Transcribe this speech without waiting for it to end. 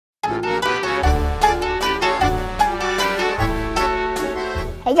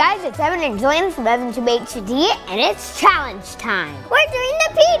Hey guys, it's Evan and Julian from EvanTubeHD, and it's challenge time. We're doing the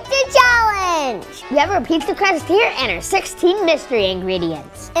pizza challenge. We have our pizza crust here and our 16 mystery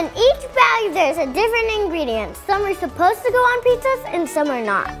ingredients. In each bag, there's a different ingredient. Some are supposed to go on pizzas and some are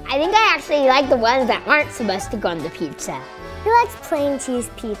not. I think I actually like the ones that aren't supposed to go on the pizza. He likes plain cheese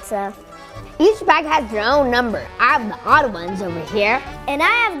pizza. Each bag has their own number. I have the odd ones over here. And I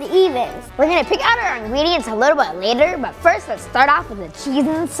have the evens. We're gonna pick out our ingredients a little bit later, but first let's start off with the cheese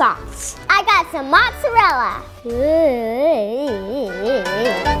and sauce. I got some mozzarella.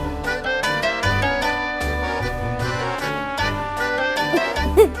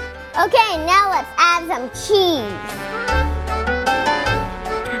 Okay, now let's add some cheese.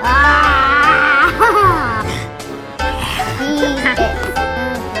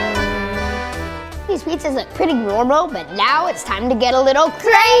 These pizzas look pretty normal, but now it's time to get a little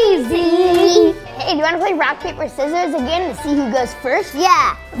crazy. Hey, do you want to play rock, paper, scissors again to see who goes first?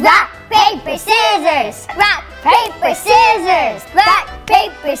 Yeah. Rock, paper, scissors. Rock, paper, scissors. Rock,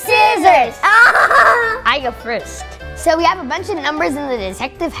 paper, scissors. I go first. So we have a bunch of numbers in the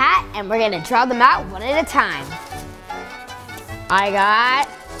detective hat, and we're gonna draw them out one at a time. I got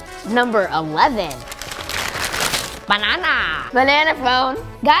number 11. Banana phone.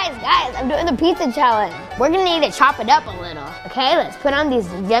 Guys, I'm doing the pizza challenge. We're gonna need to chop it up a little. Okay, let's put on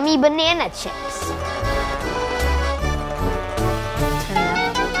these yummy banana chips.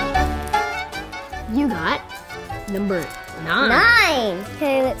 You got number 9.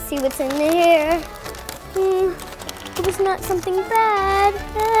 Okay, let's see what's in here. It was not something bad.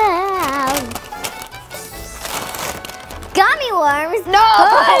 Gummy worms? No!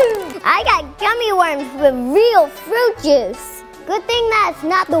 I got gummy worms with real fruit juice. Good thing that's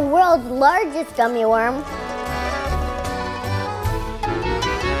not the world's largest gummy worm.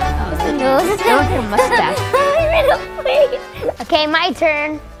 Okay, my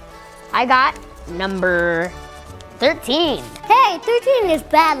turn. I got number 13. Hey, 13 is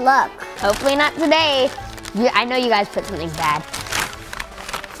bad luck. Hopefully not today. I know you guys put something bad.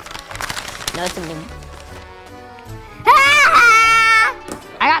 No, something.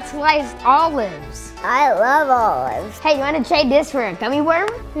 I got sliced olives. I love olives. Hey, you want to trade this for a gummy worm?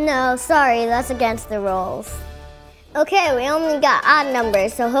 No, sorry, that's against the rules. Okay, we only got odd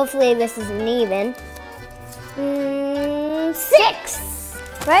numbers, so hopefully this isn't even. 6.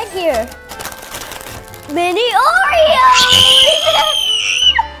 Right here. Mini Oreos!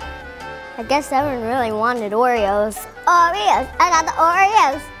 I guess Evan really wanted Oreos. Oreos, I got the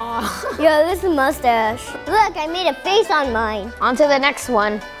Oreos. Oh. Yo, this is a mustache. Look, I made a face on mine. On to the next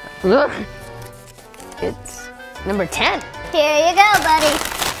one. Look. It's number 10. Here you go, buddy.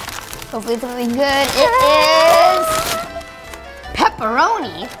 Hopefully something good. It is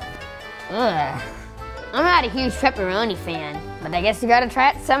pepperoni. Ugh. I'm not a huge pepperoni fan, but I guess you gotta try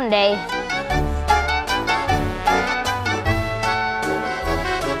it someday.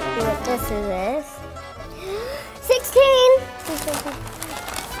 See what this is. 16.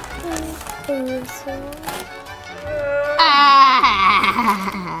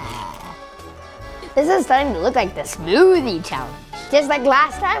 This is starting to look like the smoothie challenge. Just like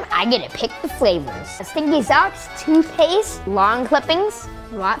last time, I get to pick the flavors. Stinky socks, toothpaste, long clippings,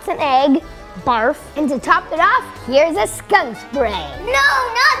 lots of egg, barf, and to top it off, here's a skunk spray. No,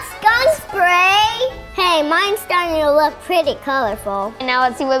 not skunk spray. Hey, mine's starting to look pretty colorful. And now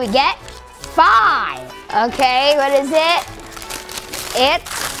let's see what we get. 5. Okay, what is it?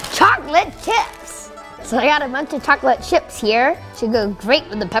 It's chocolate chips. So I got a bunch of chocolate chips here. Should go great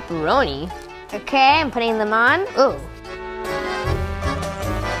with the pepperoni. Okay, I'm putting them on. Ooh.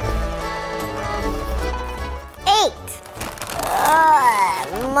 8.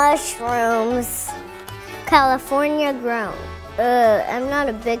 Mushrooms. California grown. I'm not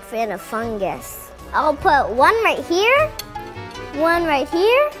a big fan of fungus. I'll put one right here, one right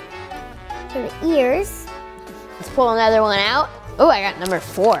here for the ears. Let's pull another one out. Oh, I got number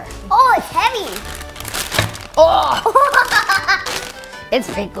 4. Oh, it's heavy. Oh! It's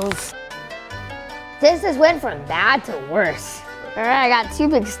Pringles. This has went from bad to worse. All right, I got 2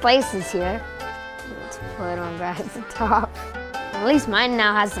 big slices here. Let's put them back at the top. At least mine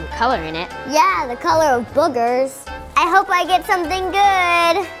now has some color in it. Yeah, the color of boogers. I hope I get something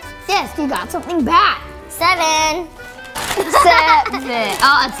good. Yes, you got something bad. 7. 7.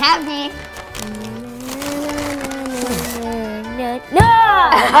 Oh, it's heavy. No!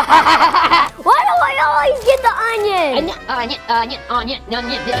 Why do I always get the onion? Onion.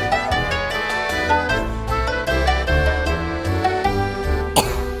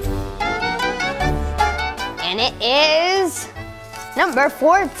 And it is number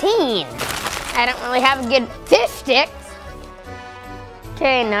 14. I don't really have a good fish sticks.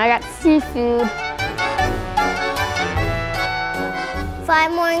 Okay, now I got seafood.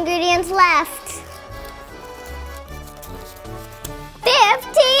 5 more ingredients left.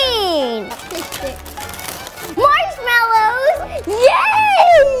 15! Marshmallows!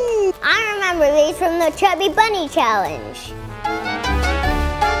 Yay! I remember these from the Chubby Bunny Challenge.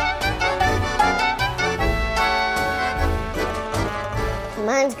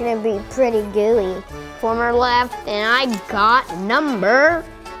 Mine's gonna be pretty gooey. 4 more left, and I got number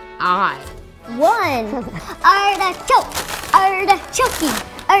I. 1. Artichoke, artichoke,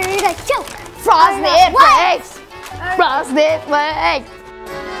 artichoke. Frosted flakes! Frosted flakes!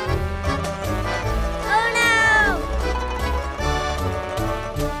 Oh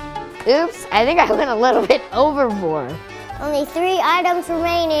no! Oops, I think I went a little bit overboard. Only 3 items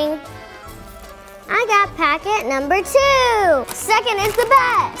remaining. I got packet number 2. Second is the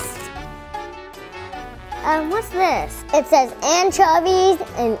best. What's this? It says anchovies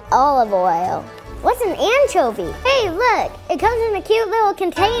and olive oil. What's an anchovy? Hey, look, it comes in a cute little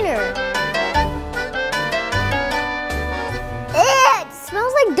container. It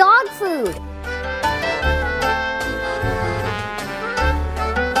smells like dog food.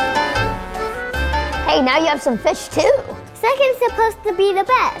 Hey, now you have some fish too. Second's supposed to be the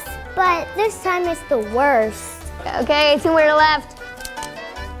best, but this time it's the worst. Okay, 2 more left.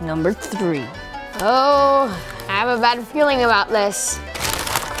 Number 3. Oh, I have a bad feeling about this.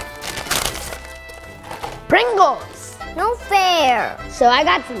 Pringles! No fair. So I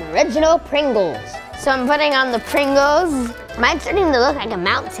got some original Pringles. So I'm putting on the Pringles. Mine's starting to look like a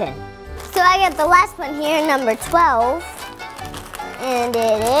mountain. So I got the last one here, number 12. And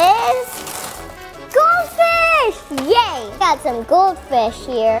it is goldfish! Yay! Got some goldfish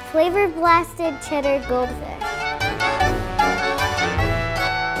here. Flavored blasted cheddar goldfish.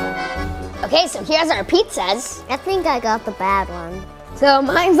 Okay, so here's our pizzas. I think I got the bad one. So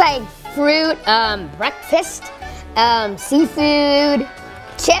mine's like fruit, breakfast, seafood,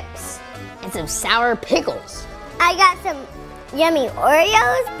 chips, and some sour pickles. I got some yummy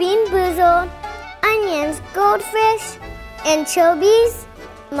Oreos, bean boozled, onions, goldfish, anchovies,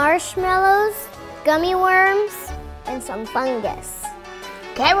 marshmallows, gummy worms, and some fungus.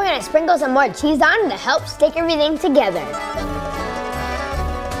 Okay, we're gonna sprinkle some more cheese on to help stick everything together.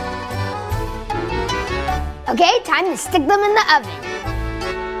 Okay, time to stick them in the oven.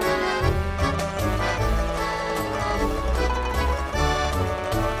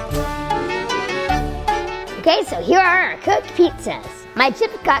 Okay, so here are our cooked pizzas. My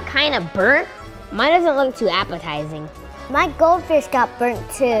chips got kind of burnt. Mine doesn't look too appetizing. My goldfish got burnt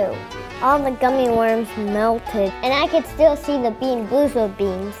too. All the gummy worms melted, and I could still see the bean boozled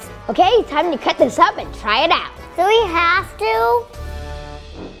beans. Okay, time to cut this up and try it out. Do we have to?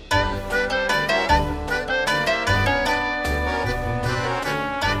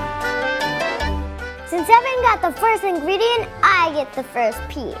 Since Evan got the first ingredient, I get the first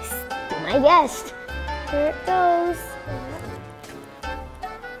piece. Be my guest. Here it goes.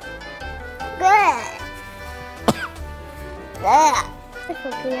 Good. It's so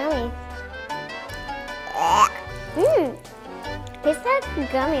yummy. Tastes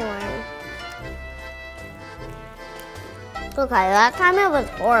like gummy worm. Okay, that time it was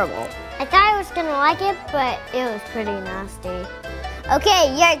horrible. I thought I was gonna like it, but it was pretty nasty.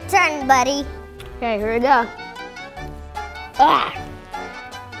 Okay, your turn, buddy. Okay, here we go. Ah.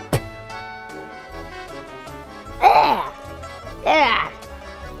 Ah. Ah.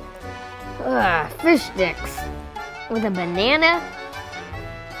 Ah. Fish sticks with a banana.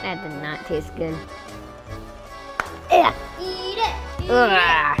 That did not taste good. Yeah. Eat it.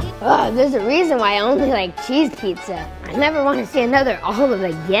 Oh, there's a reason why I only like cheese pizza. I never want to see another olive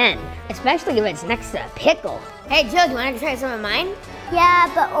again, especially if it's next to a pickle. Hey, Jill, do you want to try some of mine? Yeah,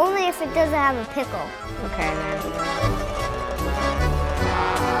 but only if it doesn't have a pickle. Okay, then.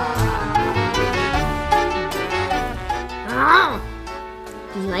 Oh!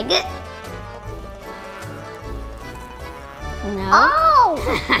 Do you like it? No. Oh!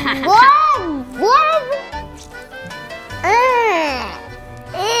 What?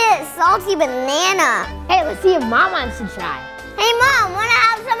 It's salty banana. Hey, let's see if Mom wants to try. Hey, Mom, wanna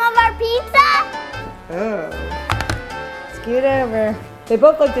have some of our pizza? Oh. Scoot over. They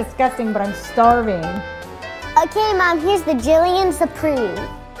both look disgusting, but I'm starving. Okay, Mom, here's the Jillian Supreme.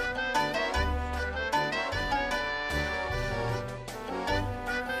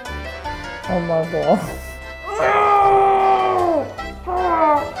 Oh my god.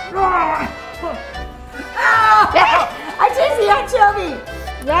 I just see anchovy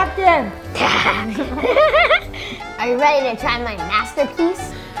wrapped in. Are you ready to try my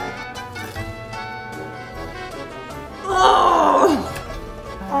masterpiece? Oh,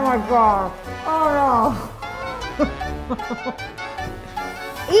 God. Oh no.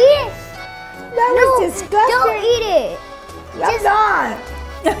 Eat it. That was disgusting. Don't eat it. I'm not.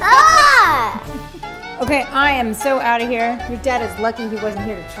 Ah! Okay, I am so out of here. Your dad is lucky he wasn't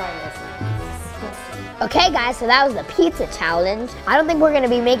here to try this. Okay guys, so that was the pizza challenge. I don't think we're gonna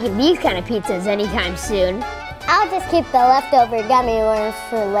be making these kind of pizzas anytime soon. I'll just keep the leftover gummy worms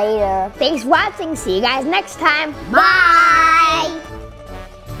for later. Thanks for watching. See you guys next time. Bye!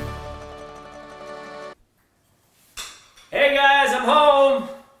 Hey guys, I'm home!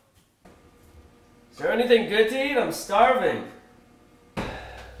 Is there anything good to eat? I'm starving.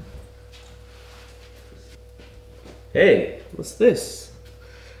 Hey, what's this?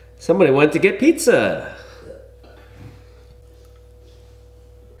 Somebody went to get pizza.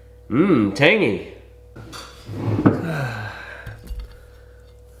 Mmm, tangy.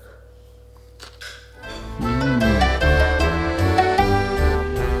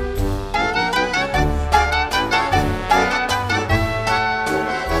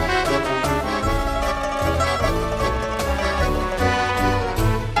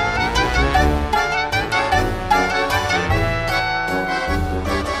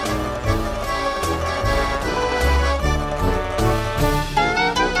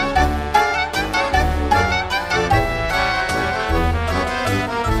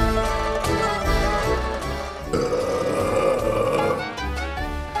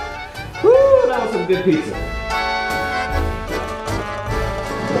 Some good pizza.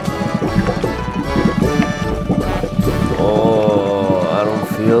 Oh, I don't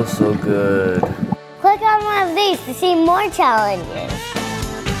feel so good. Click on one of these to see more challenges.